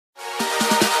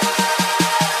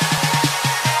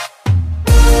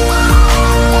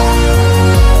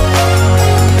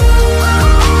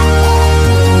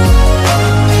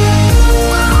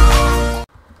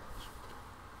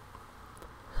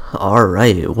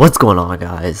Alright, what's going on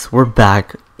guys? We're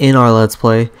back in our Let's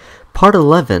Play, part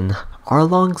 11,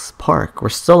 Arlong's Park. We're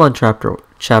still on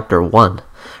chapter 1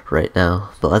 right now,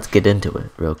 but let's get into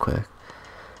it real quick.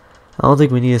 I don't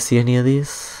think we need to see any of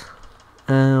these.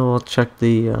 We'll check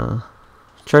the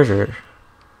treasure.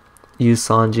 Use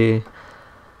Sanji,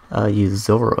 use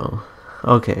Zoro.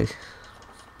 Okay.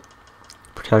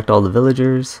 Protect all the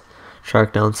villagers,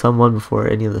 track down someone before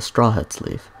any of the Straw Hats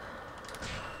leave.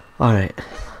 Alright.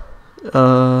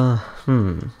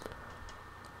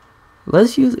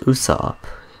 Let's use Usopp.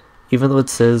 Even though it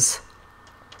says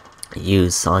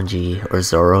use Sanji or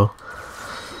Zoro,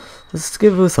 let's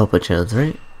give Usopp a chance,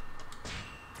 right?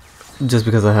 Just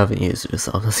because I haven't used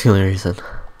Usopp, that's the only reason.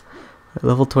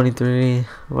 Level 23.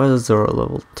 Why is Zoro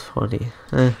level 20?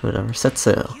 Whatever. Set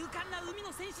sail.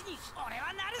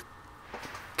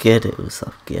 Get it,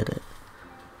 Usopp, get it.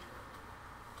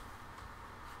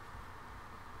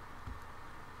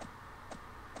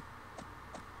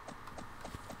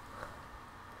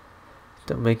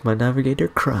 Don't make my navigator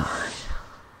cry.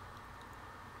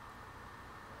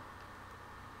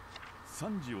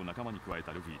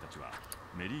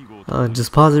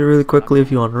 Just pause it really quickly if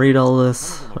you want to read all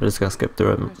this. I'm just gonna skip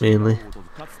through it mainly.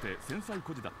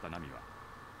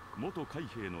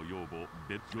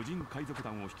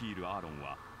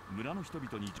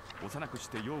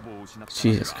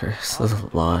 Jesus Christ, that's a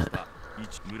lot.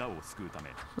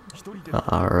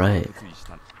 Alright.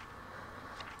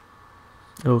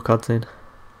 Oh, cutscene.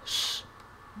 Shh.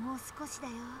 もう少しだ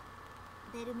よ、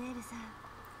ベルメールさん。も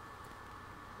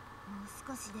う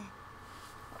少しで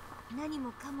何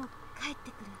もかも帰っ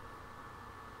てくる。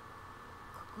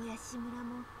ここや志村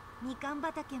もみかん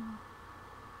畑も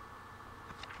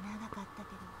長かったけ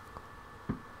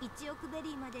ど、1億ベ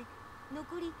リーまで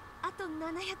残りあと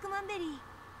700万ベリ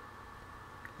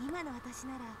ー。今の私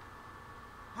なら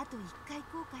あと1回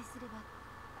後悔すれば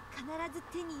必ず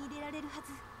手に入れられるは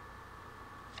ず。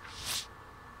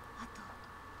 あと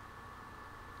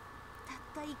たっ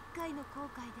た1回の後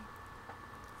悔で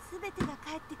全てが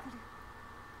返ってくる。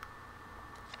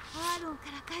アーロンか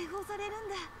ら解放されるん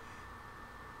だ。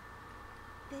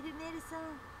ベルメールさん、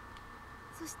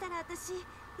そしたら私やっ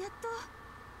と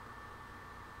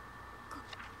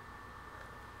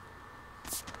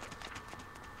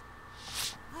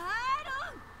アー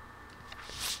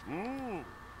ロン。おお、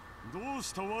どう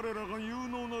した我らが有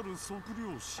能なる測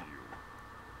量士よ。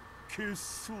 血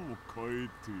相を変え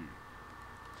て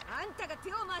あんたが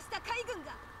手を回した海軍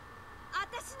が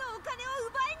私のお金を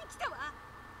奪いに来たわ。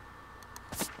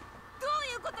どう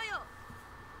いうことよ。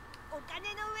お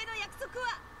金の上の約束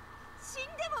は死ん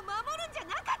でも守るんじゃ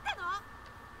なかったの。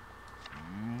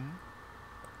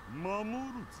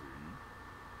守るぜ。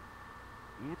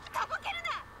とぼける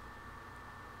な。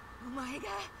お前が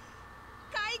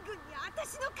海軍に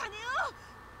私の金を。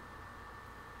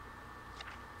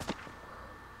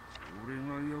 俺が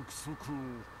約束を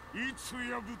いつ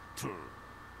破った？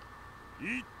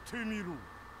言ってみろ。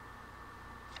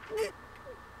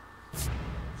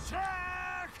シャー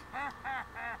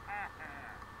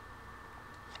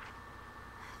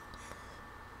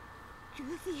ク！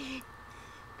ルフィ、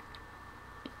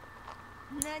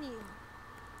何よ。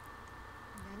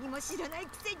何も知らない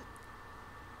くせに。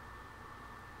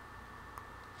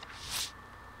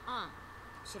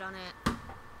知らねえ。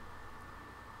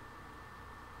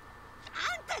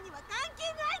 あんたには関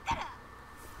係ないから。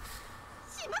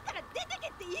島から出てけ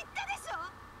って言ったでしょ。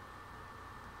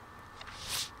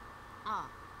ああ、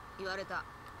言われた。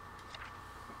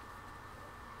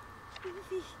ル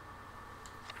フィ、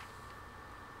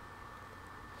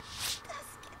助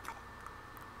けて。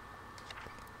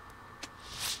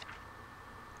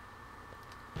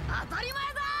当たり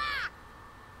前だ。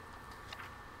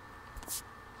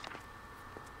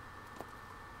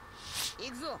行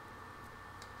くぞ。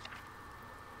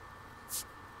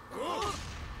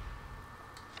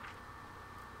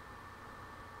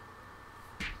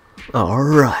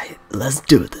 Alright, let's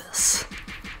do this.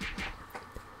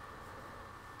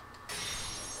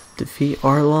 Defeat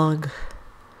Arlong?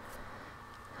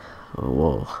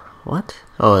 Whoa, what?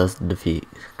 Oh, that's the defeat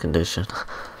condition.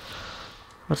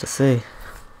 What to say?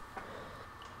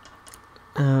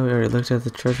 We already looked at the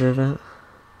treasure event.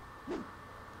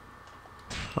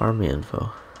 Army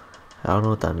info. I don't know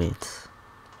what that means.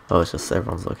 Oh, it's just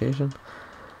everyone's location.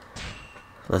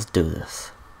 Let's do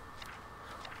this.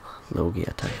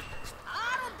 Logia type.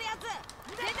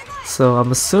 So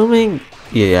I'm assuming,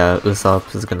 yeah,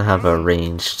 Usopp is gonna have a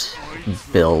ranged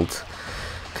build,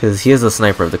 cause he is a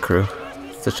sniper of the crew.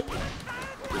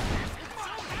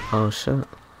 Oh shit!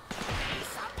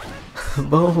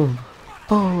 Boom!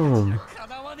 Boom!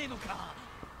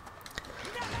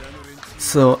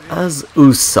 So as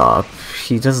Usopp,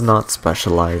 he does not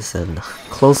specialize in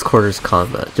close quarters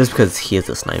combat just because he is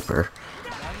a sniper.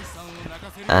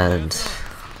 And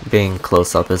being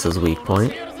close up is his weak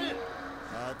point.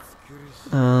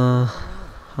 How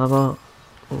about,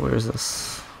 where's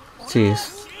this?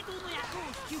 Jeez.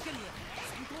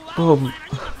 Boom.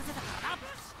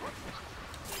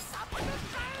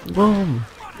 Boom.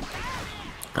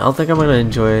 I don't think I'm gonna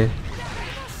enjoy.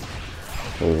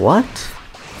 What?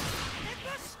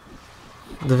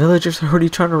 The villagers are already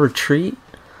trying to retreat?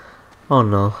 Oh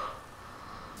no.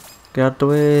 Get out the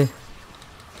way.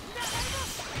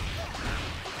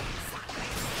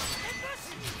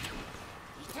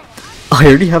 I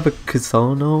already have a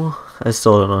Kusono. I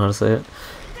still don't know how to say it.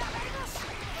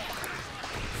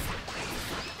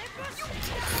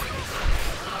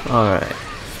 Alright.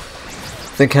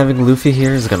 I think having Luffy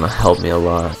here is gonna help me a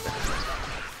lot.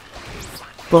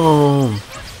 Boom!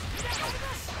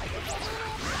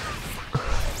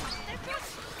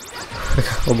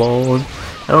 Come on.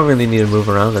 I don't really need to move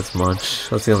around as much.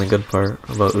 That's the only good part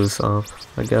about Usopp,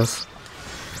 I guess.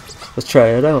 Let's try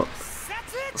it out.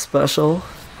 Special.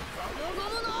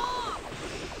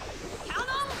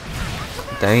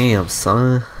 Damn,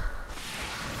 son.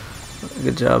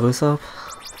 Good job, Usopp.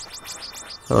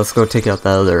 Well, let's go take out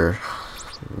that other...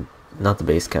 Not the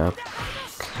base captain.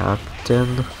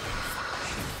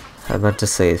 I meant to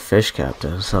say fish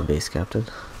captain, it's not base captain.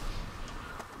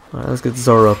 Alright, let's get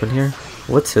Zoro up in here.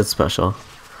 What's his special?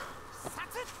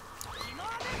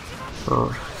 Oh,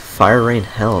 Fire Rain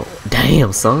Hell.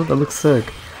 Damn, son, that looks sick.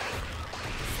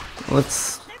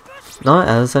 What's not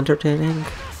as entertaining,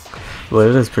 but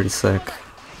it is pretty sick.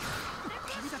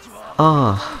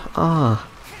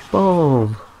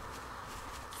 Boom.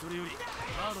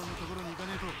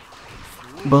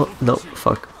 Well, no,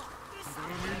 fuck.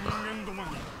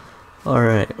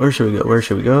 Alright, where should we go? Where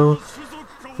should we go?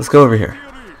 Let's go over here.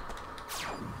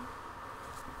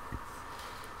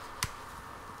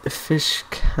 Fish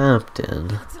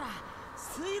captain.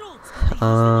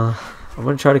 I'm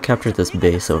gonna try to capture this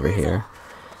base over here.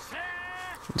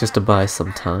 Just to buy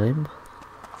some time.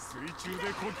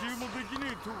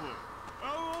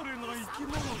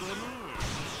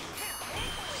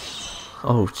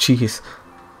 Oh, jeez.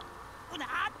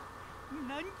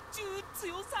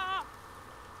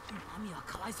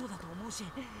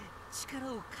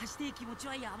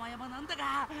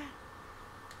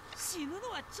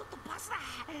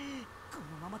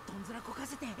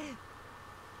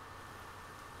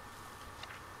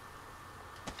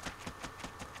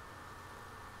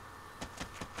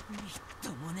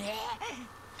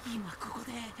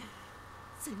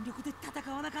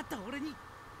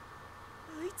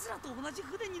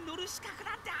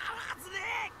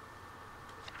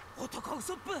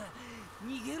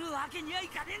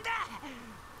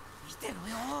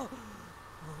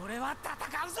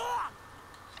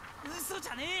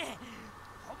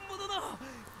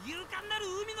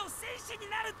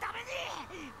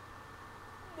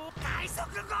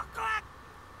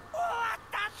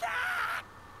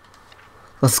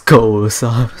 Let's go,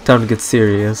 Usopp. Time to get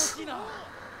serious.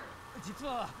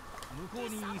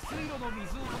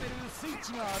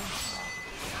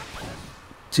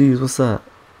 Jeez, what's that?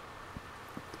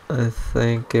 I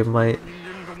think it might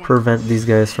prevent these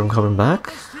guys from coming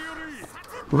back.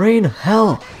 Rain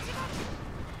hell!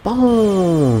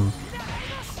 Boom!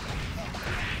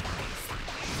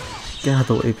 Get out of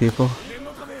the way, people.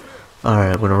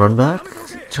 Alright, I'm gonna run back.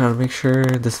 Try to make sure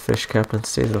this fish captain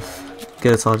stays up.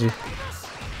 Get it, Sanji.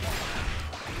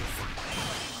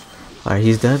 Alright,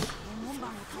 he's dead.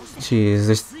 Jeez,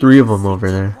 there's 3 of them over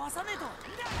there.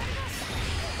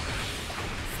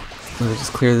 Let me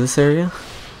just clear this area.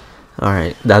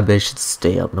 Alright, that base should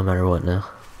stay up no matter what now.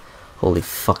 Holy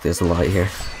fuck, there's a lot here.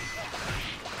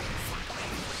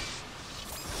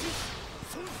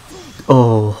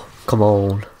 Oh, come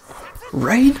on.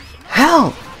 Rain?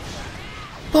 Hell!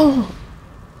 Boom!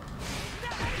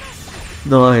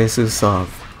 Nice, Usopp.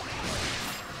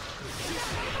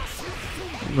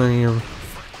 Damn.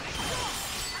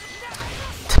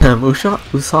 Damn,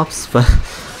 Usopp's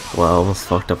well, I almost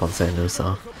fucked up on saying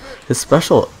Usopp. His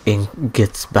special ink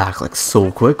gets back like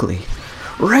so quickly.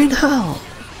 Rain hell!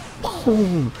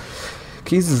 Boom!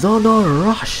 Kizono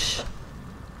rush!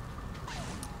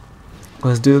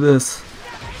 Let's do this.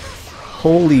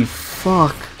 Holy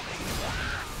fuck.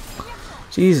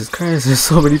 Jesus Christ, there's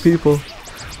so many people.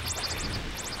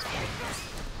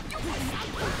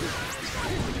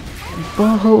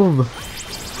 Boom!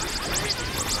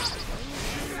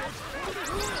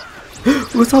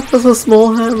 What's up with a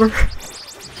small hammer?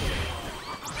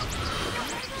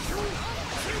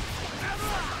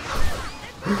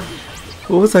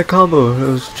 What was that combo? It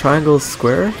was triangle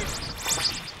square?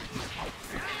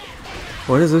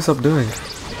 What is Usopp doing?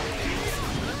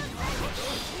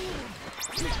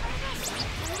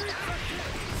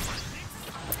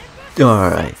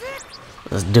 Alright,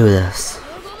 let's do this.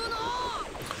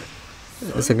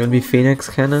 Is it gonna be Phoenix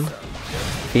Cannon?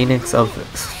 Phoenix of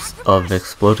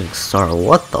Exploding Star.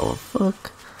 What the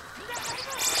fuck?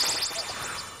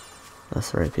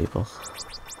 That's right, people.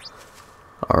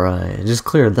 Alright, just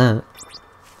cleared that.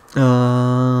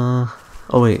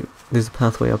 Oh wait, there's a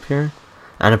pathway up here?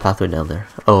 And a pathway down there.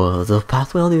 Oh, there's a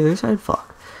pathway on the other side?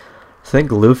 Fuck. I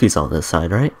think Luffy's on this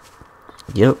side, right?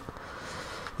 Yep.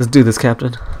 Let's do this,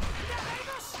 Captain.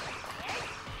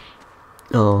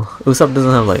 Oh, Usopp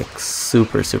doesn't have like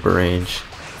super range.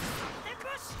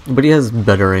 But he has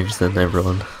better range than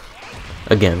everyone.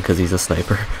 Again, because he's a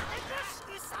sniper.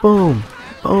 Boom!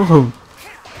 Boom!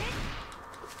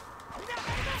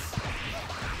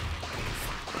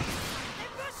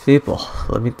 People,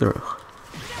 let me through.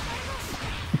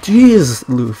 Jeez,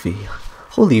 Luffy.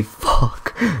 Holy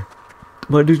fuck.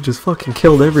 My dude just fucking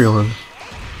killed everyone.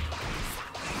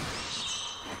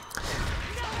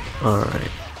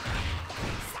 Alright.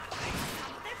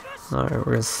 Alright,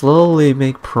 we're gonna slowly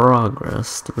make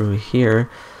progress through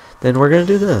here. Then we're gonna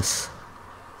do this.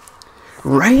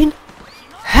 Rain?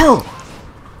 Hell!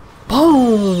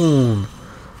 Boom!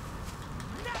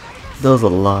 That was a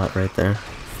lot right there.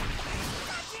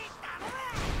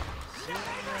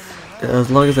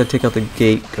 As long as I take out the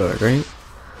gate guard, right?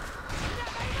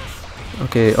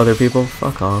 Okay, other people,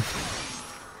 fuck off.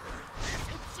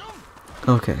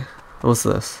 Okay, what's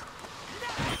this?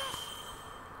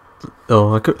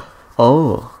 Oh, I could.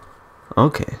 Oh,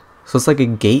 okay. So it's like a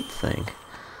gate thing,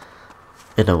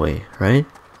 in a way, right?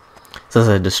 Since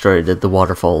I destroyed it, the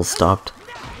waterfalls stopped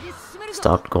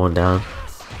going down.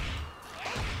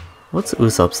 What's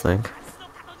Usopp's thing?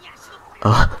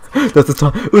 That's the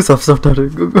top. Usopp, stop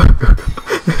taunting.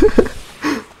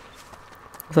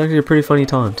 It's actually a pretty funny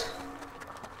taunt.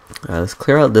 Let's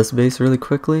clear out this base really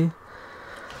quickly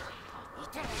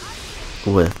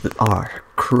with our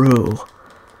crew.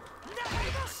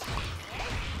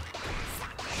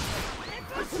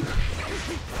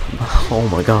 Oh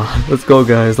my god, let's go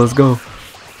guys, let's go.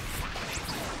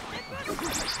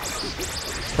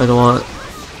 I don't want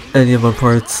any of my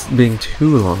parts being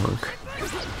too long.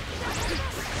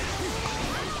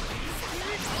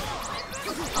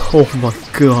 Oh my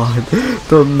god,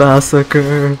 the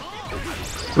massacre.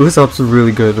 Usopp's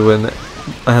really good when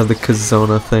I have the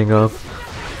Kazona thing up.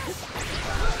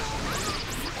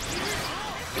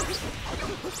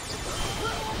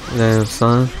 Damn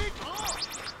son.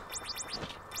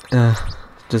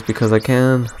 Just because I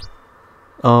can.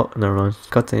 Oh, never mind.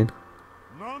 Cutscene.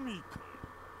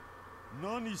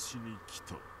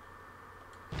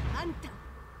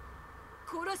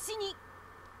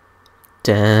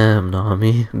 Damn,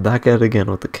 Nami. Back at it again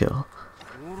with the kill.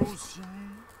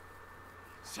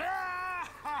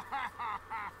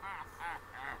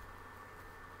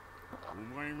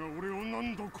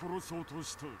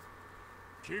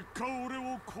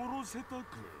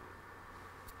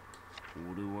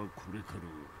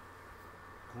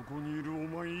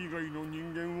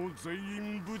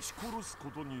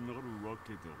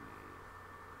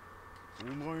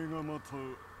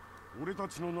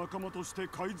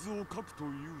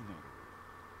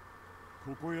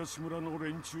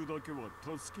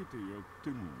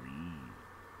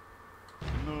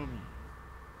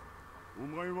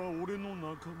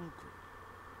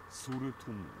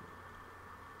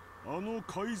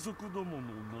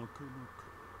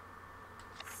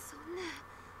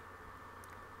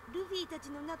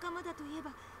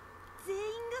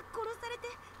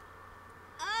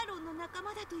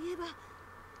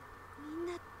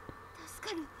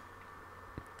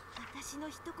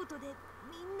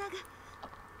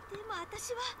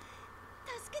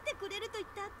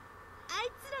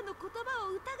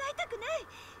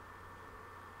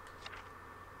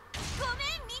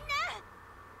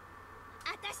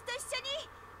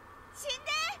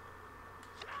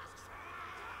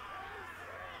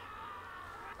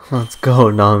 Let's go,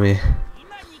 Nami.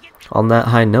 On that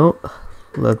high note,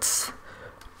 let's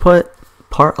put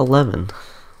part 11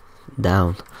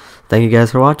 down. Thank you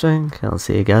guys for watching. I'll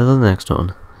see you guys on the next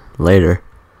one. Later.